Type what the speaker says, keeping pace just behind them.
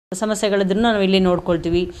ಸಮಸ್ಯೆಗಳಿದ್ರೂ ನಾವು ಇಲ್ಲಿ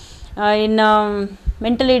ನೋಡ್ಕೊಳ್ತೀವಿ. ಇನ್ನು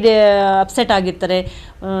ಮೆಂಟಲಿ ಅಪ್ಸೆಟ್ ಆಗಿರ್ತಾರೆ.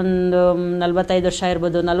 ಒಂದು 45 ವರ್ಷ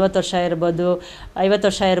ಇರ್ಬೋದು, 40 ವರ್ಷ ಇರ್ಬೋದು, 50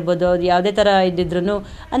 ವರ್ಷ ಇರ್ಬೋದು, ಅದು ಯಾವುದೇ ಥರ ಇದ್ದಿದ್ರೂ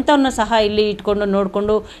ಅಂಥವ್ರನ್ನ ಸಹ ಇಲ್ಲಿ ಇಟ್ಕೊಂಡು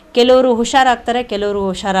ನೋಡಿಕೊಂಡು ಕೆಲವರು ಹುಷಾರಾಗ್ತಾರೆ, ಕೆಲವರು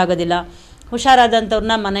ಹುಷಾರಾಗೋದಿಲ್ಲ.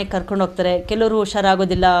 ಹುಷಾರಾದಂಥವ್ರನ್ನ ಮನೆಗೆ ಕರ್ಕೊಂಡು ಹೋಗ್ತಾರೆ. ಕೆಲವರು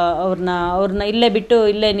ಹುಷಾರಾಗೋದಿಲ್ಲ, ಅವ್ರನ್ನ ಇಲ್ಲೇ ಬಿಟ್ಟು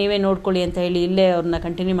ಇಲ್ಲೇ ನೀವೇ ನೋಡ್ಕೊಳ್ಳಿ ಅಂತ ಹೇಳಿ ಇಲ್ಲೇ ಅವ್ರನ್ನ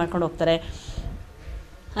ಕಂಟಿನ್ಯೂ ಮಾಡ್ಕೊಂಡು ಹೋಗ್ತಾರೆ.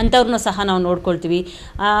 ಅಂಥವ್ರನ್ನೂ ಸಹ ನಾವು ನೋಡ್ಕೊಳ್ತೀವಿ.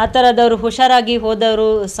 ಆ ಥರದವರು ಹುಷಾರಾಗಿ ಹೋದವರು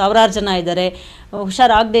ಸಾವಿರಾರು ಜನ ಇದ್ದಾರೆ.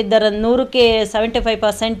 ಹುಷಾರಾಗದೇ ಇದ್ದಾರೆ 100ಕ್ಕೆ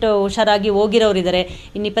 75% ಹುಷಾರಾಗಿ ಹೋಗಿರೋರು ಇದ್ದಾರೆ.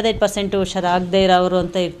 ಇನ್ನು 25% ಹುಷಾರಾಗದೇ ಇರೋರು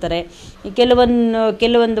ಅಂತ ಇರ್ತಾರೆ.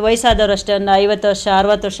 ಕೆಲವೊಂದು ವಯಸ್ಸಾದವರು ಅಷ್ಟೇ, ಒಂದು 50 ವರ್ಷ,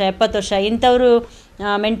 60 ವರ್ಷ, 70 ವರ್ಷ ಇಂಥವರು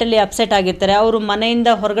ಮೆಂಟಲಿ ಅಪ್ಸೆಟ್ ಆಗಿರ್ತಾರೆ. ಅವರು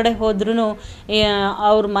ಮನೆಯಿಂದ ಹೊರಗಡೆ ಹೋದ್ರೂ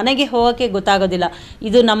ಅವ್ರ ಮನೆಗೆ ಹೋಗೋಕ್ಕೆ ಗೊತ್ತಾಗೋದಿಲ್ಲ.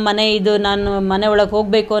 ಇದು ನಮ್ಮ ಮನೆ, ಇದು ನಾನು ಮನೆ ಒಳಗೆ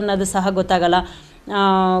ಹೋಗಬೇಕು ಅನ್ನೋದು ಸಹ ಗೊತ್ತಾಗಲ್ಲ.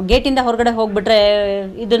 ಗೇಟಿಂದ ಹೊರಗಡೆ ಹೋಗ್ಬಿಟ್ರೆ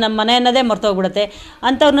ಇದು ನಮ್ಮ ಮನೆ ಅನ್ನೋದೇ ಮರ್ತೋಗ್ಬಿಡುತ್ತೆ.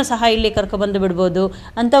 ಅಂಥವ್ರನ್ನೂ ಸಹ ಇಲ್ಲಿ ಕರ್ಕೊಬಂದು ಬಿಡ್ಬೋದು.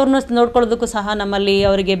 ಅಂಥವ್ರನ್ನೂ ನೋಡ್ಕೊಳ್ಳೋದಕ್ಕೂ ಸಹ ನಮ್ಮಲ್ಲಿ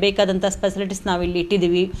ಅವರಿಗೆ ಬೇಕಾದಂಥ ಫೆಸಿಲಿಟೀಸ್ ನಾವು ಇಲ್ಲಿ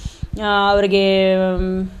ಇಟ್ಟಿದ್ದೀವಿ. ಅವರಿಗೆ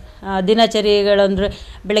ದಿನಚರಿಗಳಂದರೆ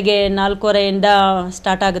ಬೆಳಗ್ಗೆ 4:30ಯಿಂದ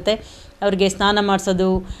ಸ್ಟಾರ್ಟ್ ಆಗುತ್ತೆ. ಅವ್ರಿಗೆ ಸ್ನಾನ ಮಾಡಿಸೋದು,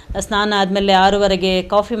 ಸ್ನಾನ ಆದಮೇಲೆ 6:30ಗೆ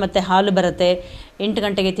ಕಾಫಿ ಮತ್ತು ಹಾಲು ಬರುತ್ತೆ. 8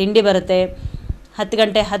 ಗಂಟೆಗೆ ತಿಂಡಿ ಬರುತ್ತೆ.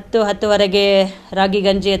 10:10:30ಗೆ ರಾಗಿ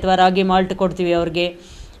ಗಂಜಿ ಅಥವಾ ರಾಗಿ ಮಾಲ್ಟ್ ಕೊಡ್ತೀವಿ ಅವ್ರಿಗೆ.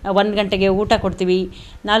 1 ಗಂಟೆಗೆ ಊಟ ಕೊಡ್ತೀವಿ.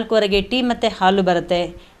 4:15ಗೆ ಟೀ ಮತ್ತು ಹಾಲು ಬರುತ್ತೆ.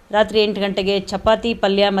 ರಾತ್ರಿ 8 ಗಂಟೆಗೆ ಚಪಾತಿ,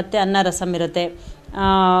 ಪಲ್ಯ ಮತ್ತು ಅನ್ನ ರಸಮ್ ಇರುತ್ತೆ.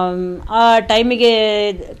 ಆ ಟೈಮಿಗೆ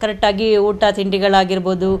ಕರೆಕ್ಟಾಗಿ ಊಟ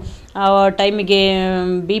ತಿಂಡಿಗಳಾಗಿರ್ಬೋದು, ಆ ಟೈಮಿಗೆ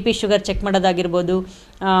BP ಶುಗರ್ ಚೆಕ್ ಮಾಡೋದಾಗಿರ್ಬೋದು,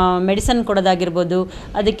 ಮೆಡಿಸನ್ ಕೊಡೋದಾಗಿರ್ಬೋದು,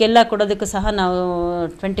 ಅದಕ್ಕೆಲ್ಲ ಕೊಡೋದಕ್ಕೂ ಸಹ ನಾವು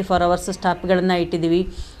 24 ಅವರ್ಸ್ ಸ್ಟಾಫ್ಗಳನ್ನು ಇಟ್ಟಿದ್ದೀವಿ.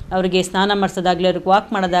 ಅವರಿಗೆ ಸ್ನಾನ ಮಾಡಿಸೋದಾಗಲಿ, ಅವ್ರಿಗೆ ವಾಕ್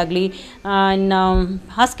ಮಾಡೋದಾಗಲಿ, ಇನ್ನು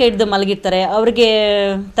ಹಾಸಿಗೆ ಹಿಡಿದು ಮಲಗಿರ್ತಾರೆ, ಅವ್ರಿಗೆ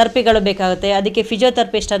ಥೆರಪಿಗಳು ಬೇಕಾಗುತ್ತೆ. ಅದಕ್ಕೆ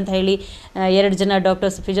ಫಿಸಿಯೋಥೆರಪಿಸ್ಟ್ ಅಂತ ಹೇಳಿ 2 ಜನ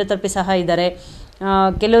ಡಾಕ್ಟರ್ಸ್ ಫಿಸಿಯೋಥೆರಪಿ ಸಹ ಇದ್ದಾರೆ.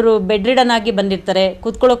 ಕೆಲವರು ಬೆಡ್ರಿಡನ್ ಆಗಿ ಬಂದಿರ್ತಾರೆ,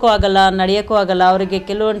 ಕೂತ್ಕೊಳ್ಳೋಕ್ಕೂ ಆಗಲ್ಲ, ನಡೆಯೋಕ್ಕೂ ಆಗಲ್ಲ. ಅವರಿಗೆ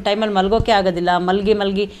ಕೆಲವೊಂದು ಟೈಮಲ್ಲಿ ಮಲಗೋಕ್ಕೆ ಆಗೋದಿಲ್ಲ,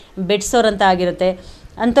 ಮಲಗಿ ಬೆಡ್ಸೋರ್ ಅಂತ ಆಗಿರುತ್ತೆ.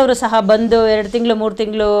 ಅಂಥವರು ಸಹ ಬಂದು 2 ತಿಂಗಳು 3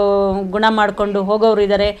 ತಿಂಗಳು ಗುಣ ಮಾಡಿಕೊಂಡು ಹೋಗೋರು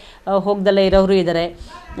ಇದ್ದಾರೆ, ಹೋಗ್ದಲ್ಲೇ ಇರೋರು ಇದ್ದಾರೆ.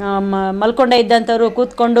 ಮಲ್ಕೊಂಡೇ ಇದ್ದಂಥವ್ರು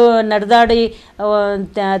ಕೂತ್ಕೊಂಡು ನಡೆದಾಡಿ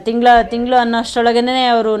ತಿಂಗಳು ಅನ್ನೋಷ್ಟರೊಳಗೇ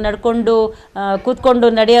ಅವರು ನಡ್ಕೊಂಡು ಕೂತ್ಕೊಂಡು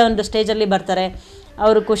ನಡೆಯೋ ಒಂದು ಸ್ಟೇಜಲ್ಲಿ ಬರ್ತಾರೆ.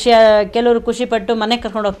 ಅವರು ಕೆಲವರು ಖುಷಿಪಟ್ಟು ಮನೆಗೆ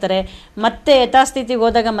ಕರ್ಕೊಂಡು ಹೋಗ್ತಾರೆ. ಮತ್ತೆ ಯಥಾಸ್ಥಿತಿಗೆ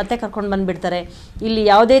ಹೋದಾಗ ಮತ್ತೆ ಕರ್ಕೊಂಡು ಬಂದುಬಿಡ್ತಾರೆ. ಇಲ್ಲಿ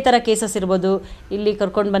ಯಾವುದೇ ಥರ ಕೇಸಸ್ ಇರ್ಬೋದು, ಇಲ್ಲಿ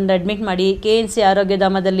ಕರ್ಕೊಂಡು ಬಂದು ಅಡ್ಮಿಟ್ ಮಾಡಿ KNC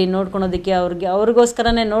ಆರೋಗ್ಯಧಾಮದಲ್ಲಿ ನೋಡ್ಕೊಳೋದಕ್ಕೆ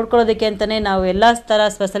ಅವ್ರಿಗೋಸ್ಕರನೇ ನೋಡ್ಕೊಳ್ಳೋದಕ್ಕೆ ಅಂತಲೇ ನಾವು ಎಲ್ಲ ಥರ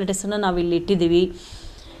ಫೆಸಿಲಿಟೀಸನ್ನು ನಾವು ಇಲ್ಲಿ ಇಟ್ಟಿದ್ದೀವಿ.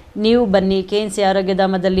 ನೀವು ಬನ್ನಿ, KNC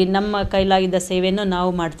ಆರೋಗ್ಯಧಾಮದಲ್ಲಿ ನಮ್ಮ ಕೈಲಾಗಿದ್ದ ಸೇವೆಯನ್ನು ನಾವು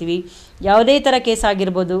ಮಾಡ್ತೀವಿ. ಯಾವುದೇ ಥರ ಕೇಸ್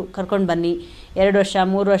ಆಗಿರ್ಬೋದು, ಕರ್ಕೊಂಡು ಬನ್ನಿ. 2 ವರ್ಷ,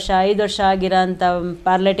 3 ವರ್ಷ, 5 ವರ್ಷ ಆಗಿರೋ ಅಂಥ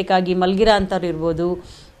ಪ್ಯಾರಲೈಟಿಕ್ ಆಗಿ ಮಲಗಿರೋ ಅಂಥವ್ರು ಇರ್ಬೋದು,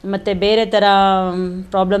 ಮತ್ತು ಬೇರೆ ಥರ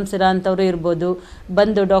ಪ್ರಾಬ್ಲಮ್ಸ್ ಇರೋ ಅಂಥವ್ರು ಇರ್ಬೋದು.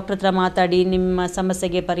 ಬಂದು ಡಾಕ್ಟ್ರ್ ಹತ್ರ ಮಾತಾಡಿ ನಿಮ್ಮ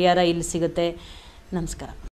ಸಮಸ್ಯೆಗೆ ಪರಿಹಾರ ಇಲ್ಲಿ ಸಿಗುತ್ತೆ. ನಮಸ್ಕಾರ.